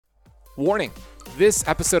Warning, this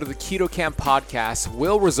episode of the Keto Camp podcast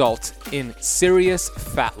will result in serious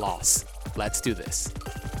fat loss. Let's do this.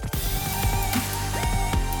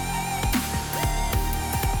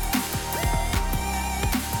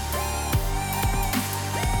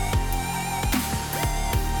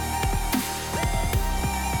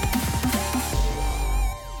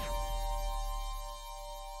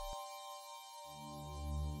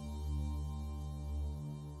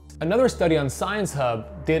 Another study on Science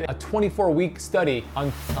Hub did a 24-week study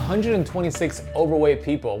on 126 overweight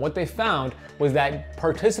people. What they found was that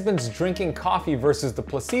participants drinking coffee versus the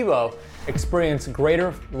placebo experienced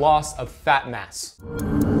greater loss of fat mass.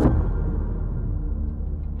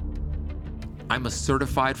 I'm a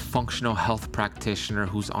certified functional health practitioner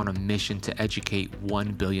who's on a mission to educate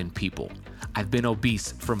 1 billion people. I've been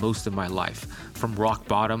obese for most of my life. From rock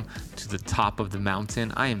bottom to the top of the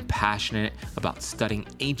mountain, I am passionate about studying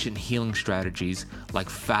ancient healing strategies like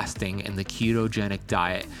fasting and the ketogenic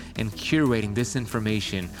diet and curating this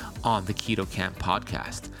information on the Keto Camp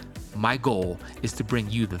podcast. My goal is to bring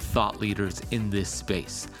you the thought leaders in this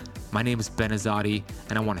space. My name is Ben Azadi,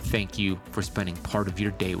 and I want to thank you for spending part of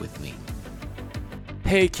your day with me.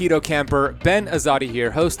 Hey Keto Camper, Ben Azadi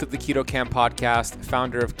here, host of the Keto Camp podcast,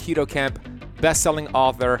 founder of Keto Camp, best-selling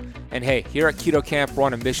author, and hey, here at Keto Camp, we're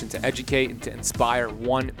on a mission to educate and to inspire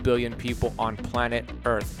 1 billion people on planet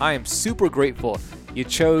Earth. I am super grateful you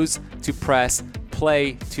chose to press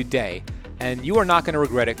play today, and you are not going to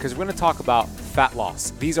regret it because we're going to talk about fat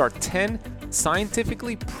loss. These are 10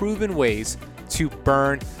 scientifically proven ways to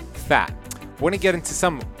burn fat. We're going to get into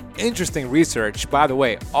some interesting research. By the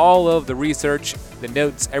way, all of the research, the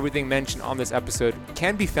notes, everything mentioned on this episode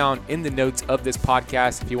can be found in the notes of this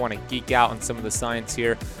podcast if you want to geek out on some of the science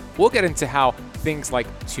here. We'll get into how things like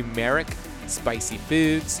turmeric, spicy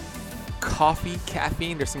foods, coffee,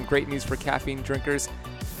 caffeine, there's some great news for caffeine drinkers,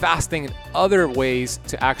 fasting, and other ways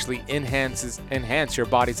to actually enhance your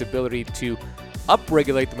body's ability to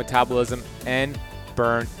upregulate the metabolism and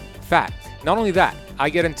burn fat. Not only that, I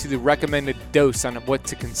get into the recommended dose on what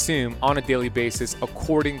to consume on a daily basis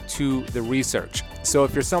according to the research. So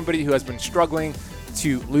if you're somebody who has been struggling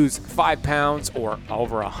to lose 5 pounds or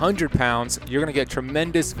over 100 pounds, you're going to get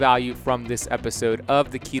tremendous value from this episode of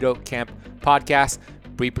the Keto Camp podcast.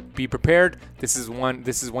 Be prepared. This is one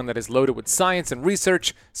that is loaded with science and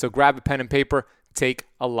research. So grab a pen and paper, take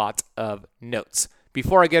a lot of notes.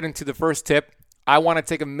 Before I get into the first tip, I want to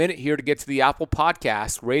take a minute here to get to the Apple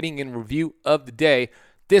Podcast rating and review of the day.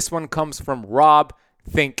 This one comes from Rob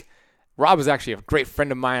Think. Rob is actually a great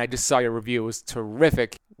friend of mine. I just saw your review. It was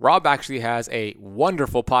terrific. Rob actually has a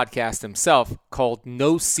wonderful podcast himself called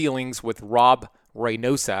No Ceilings with Rob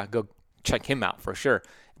Reynosa. Go check him out for sure.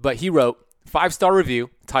 But he wrote, 5-star review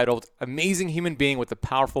titled, Amazing Human Being with a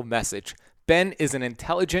Powerful Message. Ben is an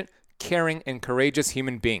intelligent, caring, and courageous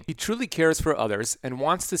human being. He truly cares for others and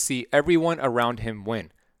wants to see everyone around him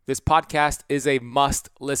win. This podcast is a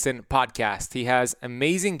must-listen podcast. He has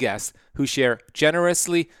amazing guests who share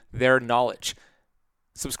generously their knowledge.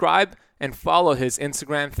 Subscribe and follow his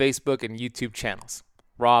Instagram, Facebook, and YouTube channels.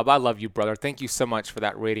 Rob, I love you, brother. Thank you so much for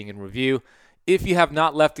that rating and review. If you have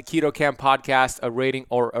not left the Keto Camp podcast a rating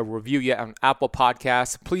or a review yet on Apple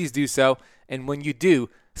Podcasts, please do so. And when you do,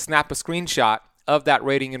 snap a screenshot of that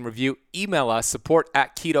rating and review, email us,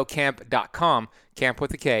 support@ketocamp.com, camp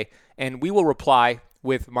with a K, and we will reply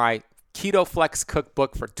with my Keto Flex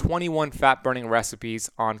cookbook for 21 fat-burning recipes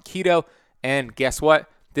on keto. And guess what?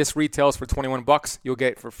 This retails for $21. You'll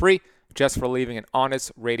get it for free just for leaving an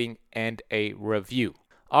honest rating and a review.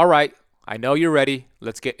 All right, I know you're ready.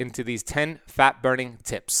 Let's get into these 10 fat-burning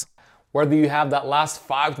tips. Whether you have that last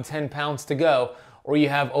 5 to 10 pounds to go or you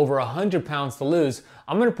have over 100 pounds to lose,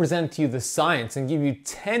 I'm going to present to you the science and give you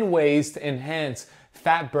 10 ways to enhance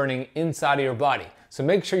fat burning inside of your body. So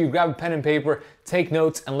make sure you grab a pen and paper, take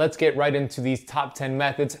notes, and let's get right into these top 10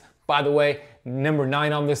 methods. By the way, number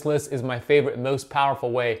 9 on this list is my favorite, most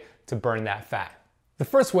powerful way to burn that fat. The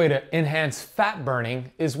first way to enhance fat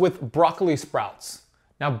burning is with broccoli sprouts.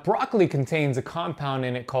 Now, broccoli contains a compound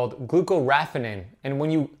in it called glucoraphanin, and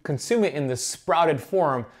when you consume it in the sprouted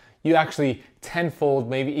form, you actually tenfold,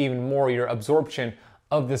 maybe even more, your absorption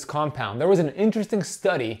of this compound. There was an interesting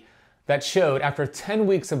study that showed after 10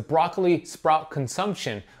 weeks of broccoli sprout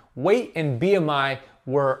consumption, weight and BMI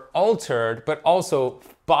were altered, but also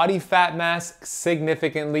body fat mass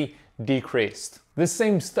significantly decreased. This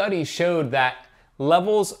same study showed that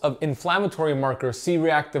levels of inflammatory marker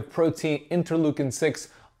C-reactive protein interleukin-6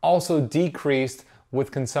 also decreased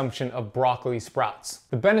with consumption of broccoli sprouts.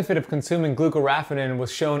 The benefit of consuming glucoraphanin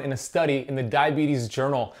was shown in a study in the Diabetes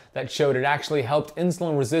Journal that showed it actually helped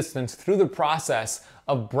insulin resistance through the process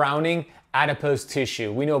of browning adipose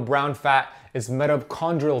tissue. We know brown fat is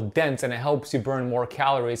mitochondrial dense and it helps you burn more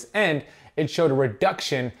calories, and it showed a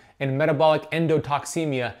reduction in metabolic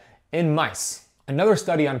endotoxemia in mice. Another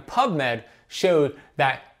study on PubMed showed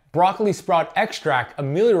that broccoli sprout extract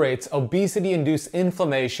ameliorates obesity-induced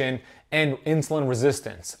inflammation and insulin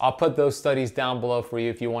resistance. I'll put those studies down below for you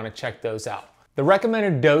if you want to check those out. The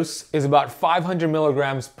recommended dose is about 500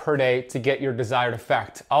 milligrams per day to get your desired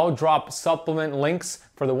effect. I'll drop supplement links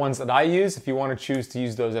for the ones that I use if you want to choose to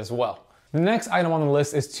use those as well. The next item on the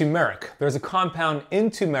list is turmeric. There's a compound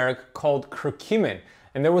in turmeric called curcumin,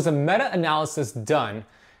 and there was a meta-analysis done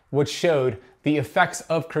which showed the effects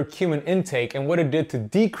of curcumin intake and what it did to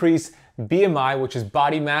decrease BMI, which is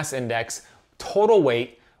body mass index, total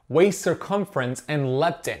weight, waist circumference, and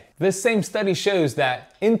leptin. This same study shows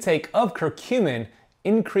that intake of curcumin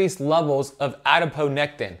increased levels of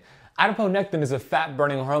adiponectin. Adiponectin is a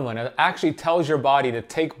fat-burning hormone. It actually tells your body to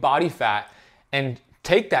take body fat and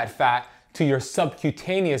take that fat to your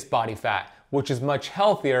subcutaneous body fat, which is much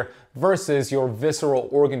healthier versus your visceral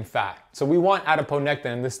organ fat. So we want adiponectin,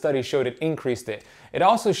 and this study showed it increased it. It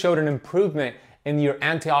also showed an improvement in your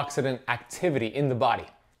antioxidant activity in the body.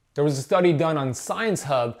 There was a study done on Science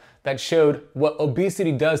Hub that showed what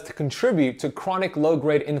obesity does to contribute to chronic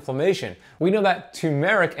low-grade inflammation. We know that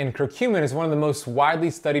turmeric and curcumin is one of the most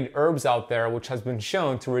widely studied herbs out there, which has been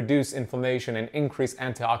shown to reduce inflammation and increase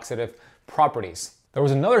antioxidant properties. There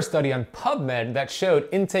was another study on PubMed that showed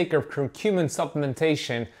intake of curcumin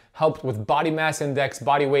supplementation helped with body mass index,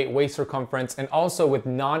 body weight, waist circumference, and also with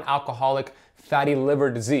non-alcoholic fatty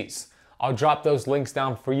liver disease. I'll drop those links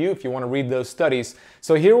down for you if you want to read those studies.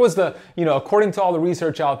 So here was the, according to all the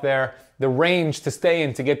research out there, the range to stay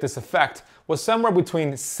in to get this effect was somewhere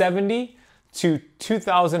between 70 to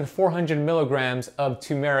 2,400 milligrams of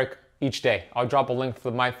turmeric each day. I'll drop a link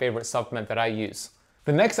for my favorite supplement that I use.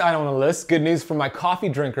 The next item on the list, good news for my coffee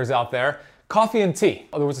drinkers out there, coffee and tea.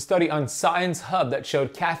 There was a study on Science Hub that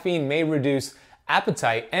showed caffeine may reduce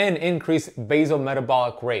appetite and increase basal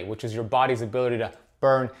metabolic rate, which is your body's ability to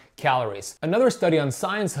burn calories. Another study on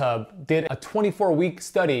Science Hub did a 24-week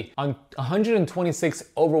study on 126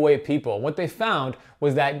 overweight people. What they found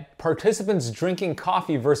was that participants drinking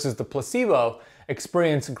coffee versus the placebo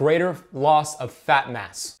experienced greater loss of fat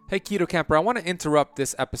mass. Hey Keto Camper, I want to interrupt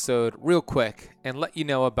this episode real quick and let you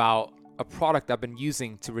know about a product I've been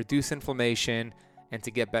using to reduce inflammation and to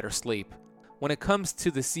get better sleep. When it comes to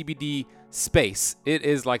the CBD space, it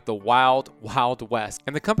is like the wild, wild west.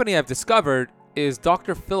 And the company I've discovered is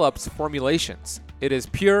Dr. Phillips Formulations. It is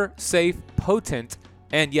pure, safe, potent,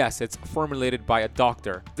 and yes, it's formulated by a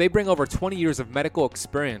doctor. They bring over 20 years of medical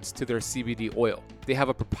experience to their CBD oil. They have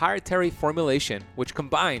a proprietary formulation which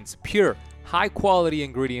combines pure, high-quality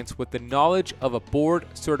ingredients with the knowledge of a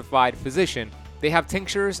board-certified physician. They have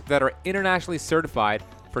tinctures that are internationally certified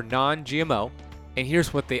for non-GMO. And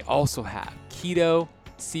here's what they also have: keto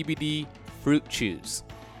CBD fruit chews.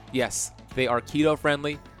 Yes, they are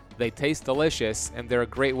keto-friendly. They taste delicious, and they're a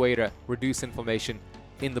great way to reduce inflammation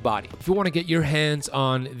in the body. If you want to get your hands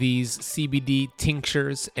on these CBD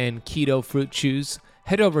tinctures and keto fruit chews,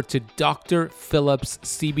 head over to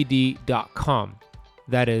drphillipscbd.com.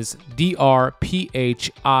 That is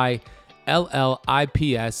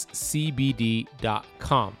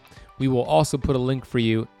drphillipscbd.com. We will also put a link for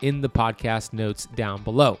you in the podcast notes down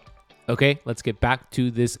below. Okay, let's get back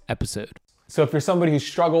to this episode. So if you're somebody who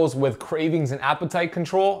struggles with cravings and appetite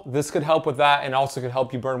control, this could help with that and also could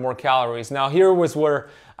help you burn more calories. Now here was where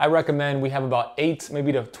I recommend we have about 8,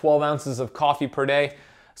 maybe to 12 ounces of coffee per day.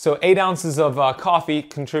 So 8 ounces of coffee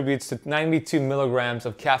contributes to 92 milligrams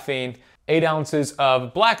of caffeine. 8 ounces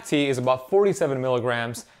of black tea is about 47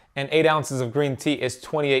 milligrams, and 8 ounces of green tea is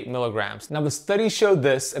 28 milligrams. Now the study showed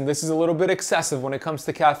this, and this is a little bit excessive when it comes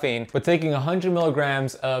to caffeine, but taking 100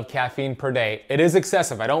 milligrams of caffeine per day, it is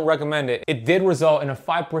excessive. I don't recommend it. It did result in a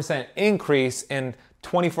 5% increase in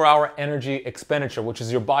 24-hour energy expenditure, which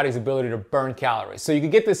is your body's ability to burn calories. So you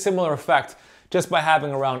could get this similar effect just by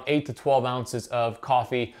having around 8 to 12 ounces of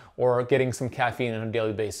coffee or getting some caffeine on a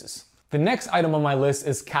daily basis. The next item on my list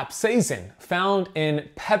is capsaicin, found in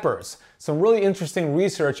peppers. Some really interesting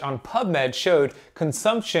research on PubMed showed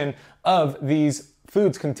consumption of these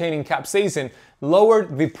foods containing capsaicin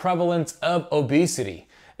lowered the prevalence of obesity.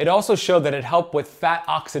 It also showed that it helped with fat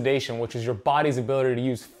oxidation, which is your body's ability to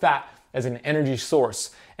use fat as an energy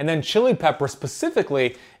source. And then chili pepper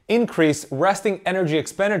specifically increased resting energy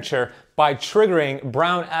expenditure by triggering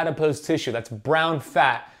brown adipose tissue. That's brown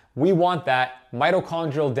fat. We want that.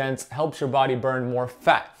 Mitochondrial dense helps your body burn more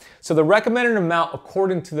fat. So the recommended amount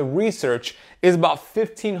according to the research is about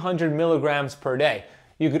 1,500 milligrams per day.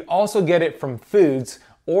 You could also get it from foods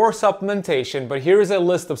or supplementation, but here's a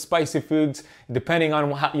list of spicy foods depending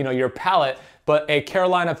on how, your palate. But a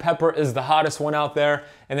Carolina pepper is the hottest one out there,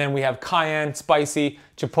 and then we have cayenne, spicy,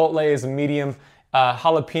 chipotle is medium,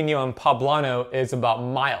 jalapeno and poblano is about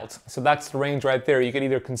mild. So that's the range right there. You could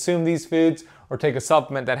either consume these foods or take a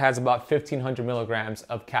supplement that has about 1,500 milligrams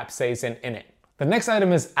of capsaicin in it. The next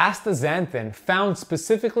item is astaxanthin, found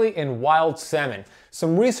specifically in wild salmon.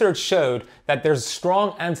 Some research showed that there's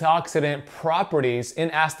strong antioxidant properties in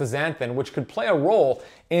astaxanthin, which could play a role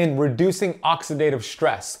in reducing oxidative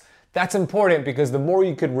stress. That's important because the more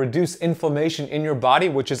you could reduce inflammation in your body,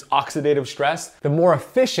 which is oxidative stress, the more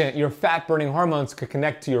efficient your fat-burning hormones could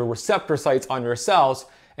connect to your receptor sites on your cells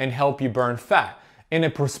and help you burn fat. In a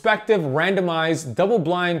prospective, randomized,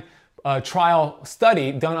 double-blind trial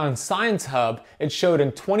study done on Science Hub, it showed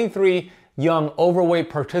in 23 young overweight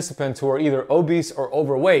participants who are either obese or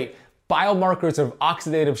overweight, biomarkers of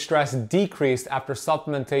oxidative stress decreased after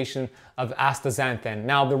supplementation of astaxanthin.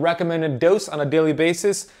 Now, the recommended dose on a daily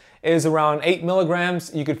basis is around 8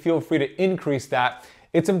 milligrams. You could feel free to increase that.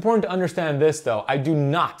 It's important to understand this though. I do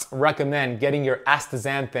not recommend getting your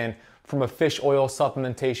astaxanthin from a fish oil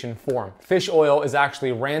supplementation form. Fish oil is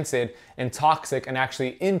actually rancid and toxic and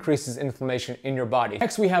actually increases inflammation in your body.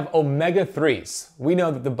 Next, we have omega-3s. We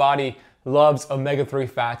know that the body loves omega-3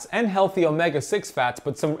 fats and healthy omega-6 fats,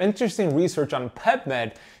 but some interesting research on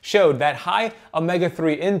PubMed showed that high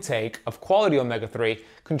omega-3 intake of quality omega-3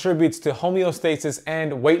 contributes to homeostasis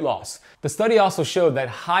and weight loss. The study also showed that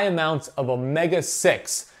high amounts of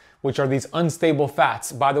omega-6, which are these unstable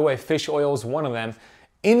fats, by the way, fish oil is one of them,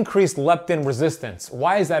 increased leptin resistance.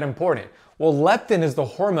 Why is that important? Well, leptin is the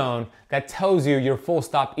hormone that tells you you're full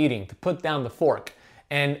stop eating, to put down the fork.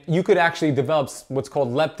 And you could actually develop what's called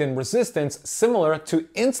leptin resistance, similar to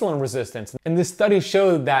insulin resistance. And this study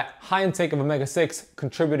showed that high intake of omega-6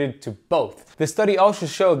 contributed to both. This study also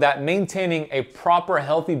showed that maintaining a proper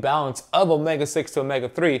healthy balance of omega-6 to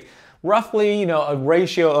omega-3, roughly, a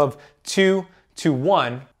ratio of 2 to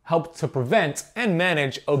 1, helped to prevent and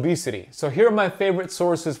manage obesity. So here are my favorite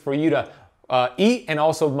sources for you to eat, and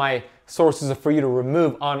also my sources for you to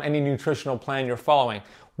remove on any nutritional plan you're following.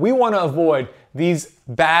 We want to avoid these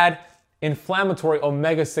bad inflammatory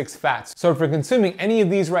omega-6 fats. So if you're consuming any of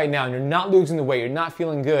these right now and you're not losing the weight, you're not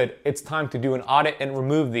feeling good, it's time to do an audit and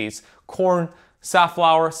remove these. Corn,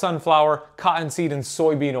 safflower, sunflower, cottonseed, and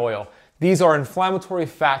soybean oil. These are inflammatory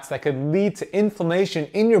fats that could lead to inflammation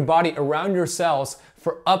in your body around your cells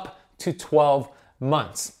for up to 12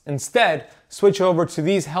 months. Instead, switch over to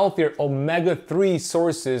these healthier omega-3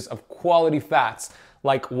 sources of quality fats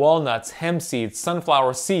like walnuts, hemp seeds,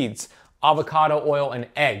 sunflower seeds, avocado oil, and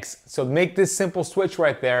eggs. So make this simple switch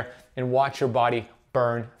right there and watch your body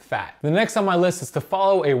burn fat. The next on my list is to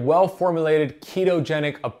follow a well-formulated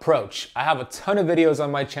ketogenic approach. I have a ton of videos on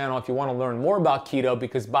my channel if you want to learn more about keto,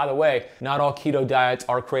 because by the way, not all keto diets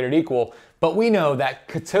are created equal, but we know that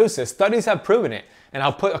ketosis, studies have proven it, and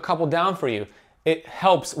I'll put a couple down for you. It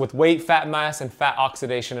helps with weight, fat mass, and fat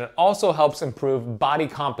oxidation. It also helps improve body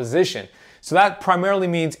composition. So that primarily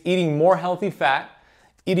means eating more healthy fat,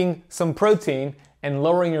 eating some protein, and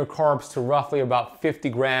lowering your carbs to roughly about 50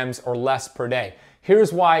 grams or less per day.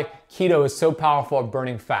 Here's why keto is so powerful at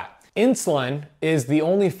burning fat. Insulin is the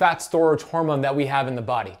only fat storage hormone that we have in the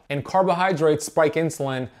body, and carbohydrates spike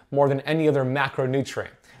insulin more than any other macronutrient.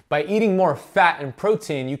 By eating more fat and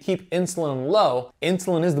protein, you keep insulin low.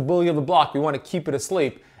 Insulin is the bully of the block. We want to keep it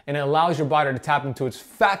asleep, and it allows your body to tap into its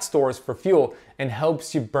fat stores for fuel and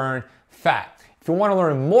helps you burn fat. If you want to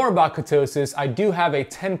learn more about ketosis, I do have a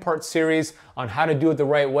 10-part series on how to do it the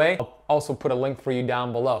right way. I'll also put a link for you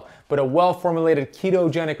down below. But a well-formulated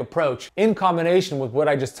ketogenic approach in combination with what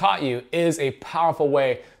I just taught you is a powerful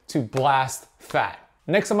way to blast fat.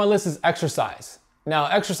 Next on my list is exercise. Now,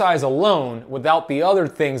 exercise alone, without the other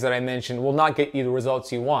things that I mentioned, will not get you the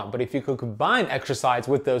results you want. But if you could combine exercise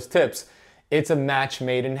with those tips, it's a match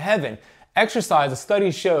made in heaven. Exercise, a study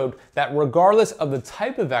showed that regardless of the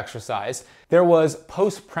type of exercise, there was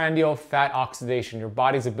postprandial fat oxidation, your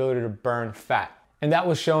body's ability to burn fat. And that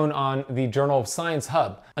was shown on the Journal of Science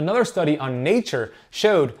Hub. Another study on Nature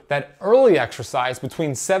showed that early exercise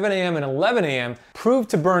between 7 a.m. and 11 a.m. proved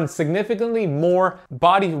to burn significantly more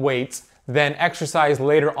body weights than exercise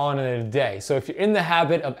later on in the day. So if you're in the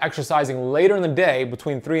habit of exercising later in the day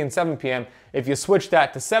between 3 and 7 p.m., if you switch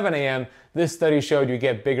that to 7 a.m., this study showed you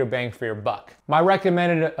get bigger bang for your buck. My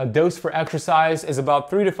recommended dose for exercise is about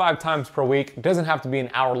 3 to 5 times per week. It doesn't have to be an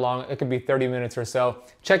hour long. It could be 30 minutes or so.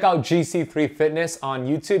 Check out GC3 Fitness on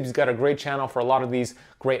YouTube. He's got a great channel for a lot of these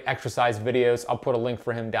great exercise videos. I'll put a link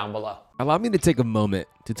for him down below. Allow me to take a moment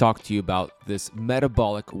to talk to you about this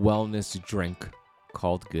metabolic wellness drink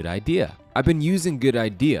called Good Idea. I've been using Good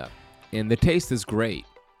Idea, and the taste is great.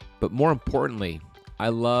 But more importantly, I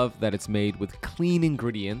love that it's made with clean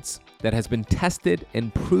ingredients that has been tested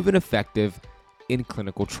and proven effective in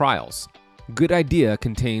clinical trials. Good Idea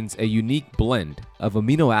contains a unique blend of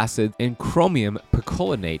amino acids and chromium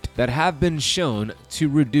picolinate that have been shown to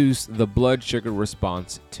reduce the blood sugar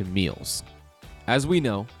response to meals. As we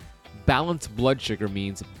know, balanced blood sugar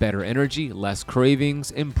means better energy, less cravings,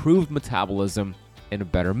 improved metabolism, and a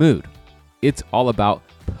better mood. It's all about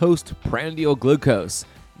postprandial glucose,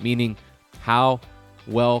 meaning how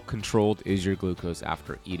well controlled is your glucose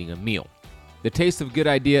after eating a meal. The taste of Good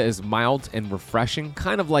Idea is mild and refreshing,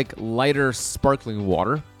 kind of like lighter sparkling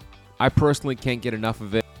water. I personally can't get enough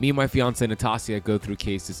of it. Me and my fiance Natasha go through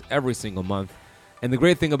cases every single month. And the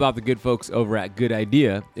great thing about the good folks over at Good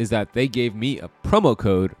Idea is that they gave me a promo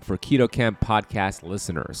code for Keto Camp podcast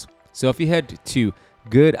listeners. So if you head to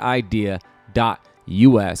goodidea.us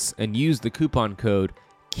and use the coupon code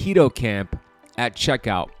KetoCamp at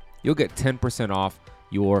checkout, you'll get 10% off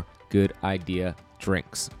your Good Idea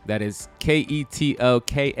drinks. That is KETOKAMP,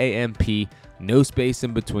 no space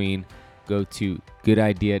in between. Go to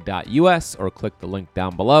goodidea.us or click the link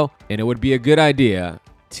down below, and it would be a good idea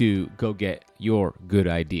to go get your Good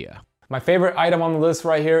Idea. My favorite item on the list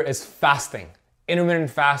right here is fasting. Intermittent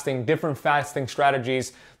fasting, different fasting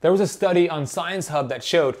strategies. There was a study on Science Hub that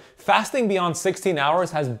showed fasting beyond 16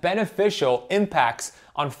 hours has beneficial impacts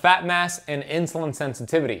on fat mass and insulin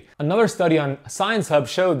sensitivity. Another study on Science Hub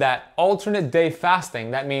showed that alternate day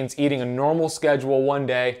fasting, that means eating a normal schedule one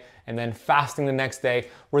day and then fasting the next day,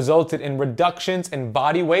 resulted in reductions in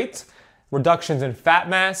body weight, reductions in fat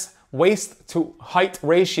mass, waist to height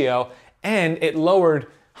ratio, and it lowered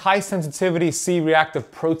high sensitivity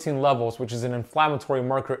C-reactive protein levels, which is an inflammatory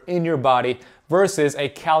marker in your body, versus a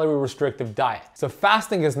calorie restrictive diet. So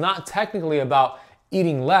fasting is not technically about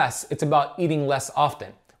eating less, it's about eating less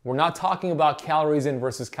often. We're not talking about calories in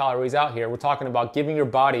versus calories out here. We're talking about giving your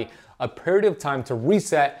body a period of time to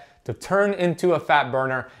reset, to turn into a fat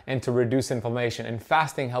burner, and to reduce inflammation. And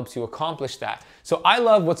fasting helps you accomplish that. So I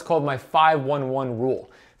love what's called my 5-1-1 rule.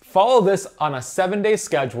 Follow this on a 7-day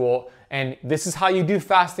schedule, and this is how you do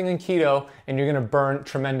fasting and keto, and you're gonna burn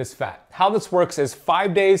tremendous fat. How this works is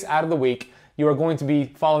 5 days out of the week, you are going to be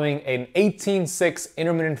following an 18-6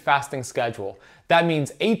 intermittent fasting schedule. That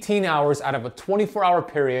means 18 hours out of a 24-hour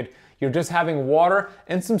period, you're just having water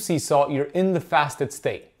and some sea salt, you're in the fasted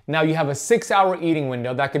state. Now you have a 6-hour eating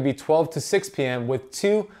window, that could be 12 to 6 p.m. with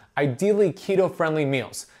 2 ideally keto-friendly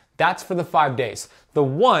meals. That's for the 5 days. The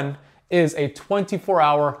one is a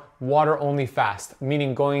 24-hour water-only fast,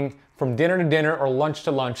 meaning going from dinner to dinner or lunch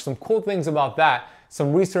to lunch. Some cool things about that,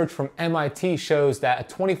 some research from MIT shows that a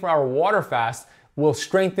 24-hour water fast will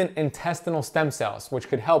strengthen intestinal stem cells, which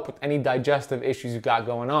could help with any digestive issues you've got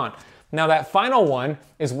going on. Now that final one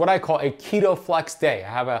is what I call a keto flex day. I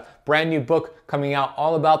have a brand new book coming out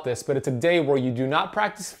all about this, but it's a day where you do not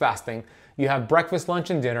practice fasting, you have breakfast, lunch,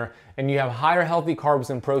 and dinner, and you have higher healthy carbs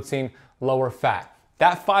and protein, lower fat.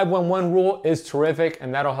 That 5-1-1 rule is terrific,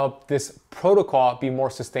 and that'll help this protocol be more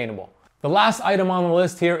sustainable. The last item on the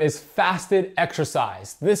list here is fasted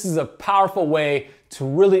exercise. This is a powerful way to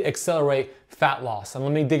really accelerate fat loss, and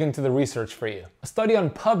let me dig into the research for you. A study on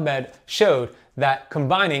PubMed showed that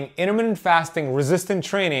combining intermittent fasting resistant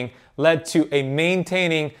training led to a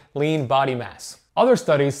maintaining lean body mass. Other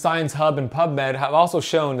studies, Science Hub and PubMed, have also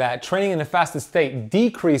shown that training in a fasted state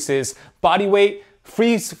decreases body weight,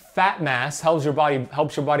 frees fat mass, helps your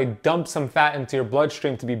body dump some fat into your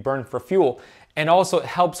bloodstream to be burned for fuel, and also it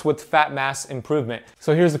helps with fat mass improvement.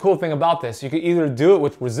 So here's the cool thing about this. You could either do it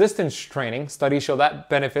with resistance training, studies show that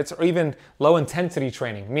benefits, or even low intensity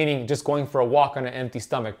training, meaning just going for a walk on an empty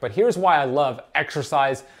stomach. But here's why I love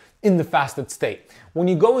exercise in the fasted state. When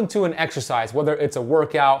you go into an exercise, whether it's a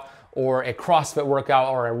workout or a CrossFit workout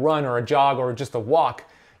or a run or a jog or just a walk,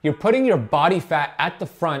 you're putting your body fat at the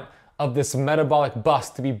front of this metabolic bus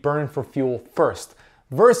to be burned for fuel first.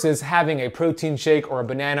 Versus having a protein shake or a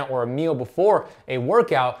banana or a meal before a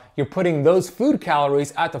workout, you're putting those food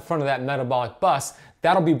calories at the front of that metabolic bus.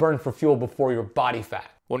 That'll be burned for fuel before your body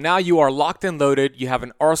fat. Well, now you are locked and loaded. You have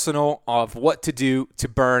an arsenal of what to do to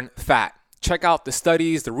burn fat. Check out the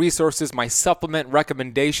studies, the resources, my supplement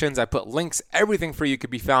recommendations. I put links, everything for you could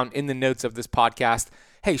be found in the notes of this podcast.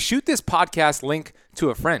 hey, shoot this podcast link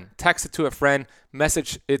to a friend, text it to a friend,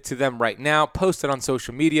 message it to them right now, post it on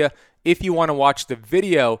social media. If you want to watch the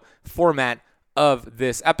video format of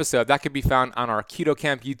this episode, that can be found on our Keto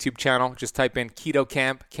Camp YouTube channel. Just type in Keto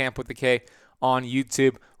Camp, camp with the K, on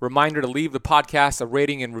YouTube. Reminder to leave the podcast a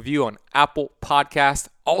rating and review on Apple Podcast.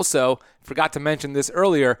 Also, forgot to mention this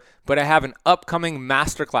earlier, but I have an upcoming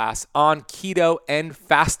masterclass on keto and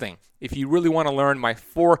fasting. If you really want to learn my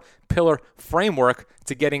 4-pillar framework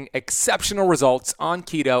to getting exceptional results on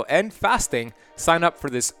keto and fasting, sign up for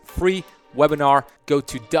this free webinar. Go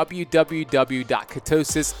to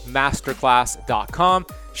www.ketosismasterclass.com.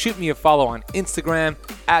 Shoot me a follow on Instagram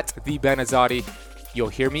 @TheBenAzadi. You'll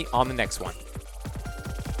hear me on the next one.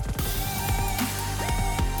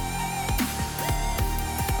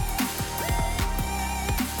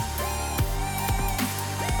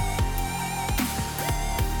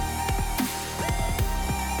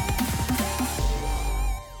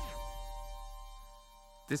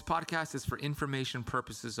 This podcast is for information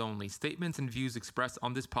purposes only. Statements and views expressed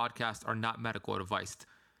on this podcast are not medical advice.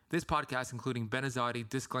 This podcast, including Ben Azadi,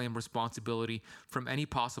 disclaims responsibility from any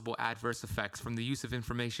possible adverse effects from the use of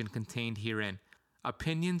information contained herein.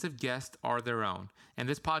 Opinions of guests are their own, and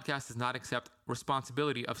this podcast does not accept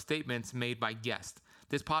responsibility of statements made by guests.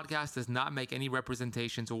 This podcast does not make any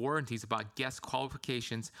representations or warranties about guest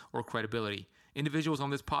qualifications or credibility. Individuals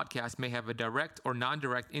on this podcast may have a direct or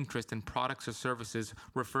non-direct interest in products or services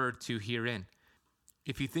referred to herein.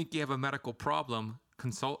 If you think you have a medical problem,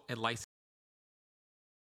 consult a licensed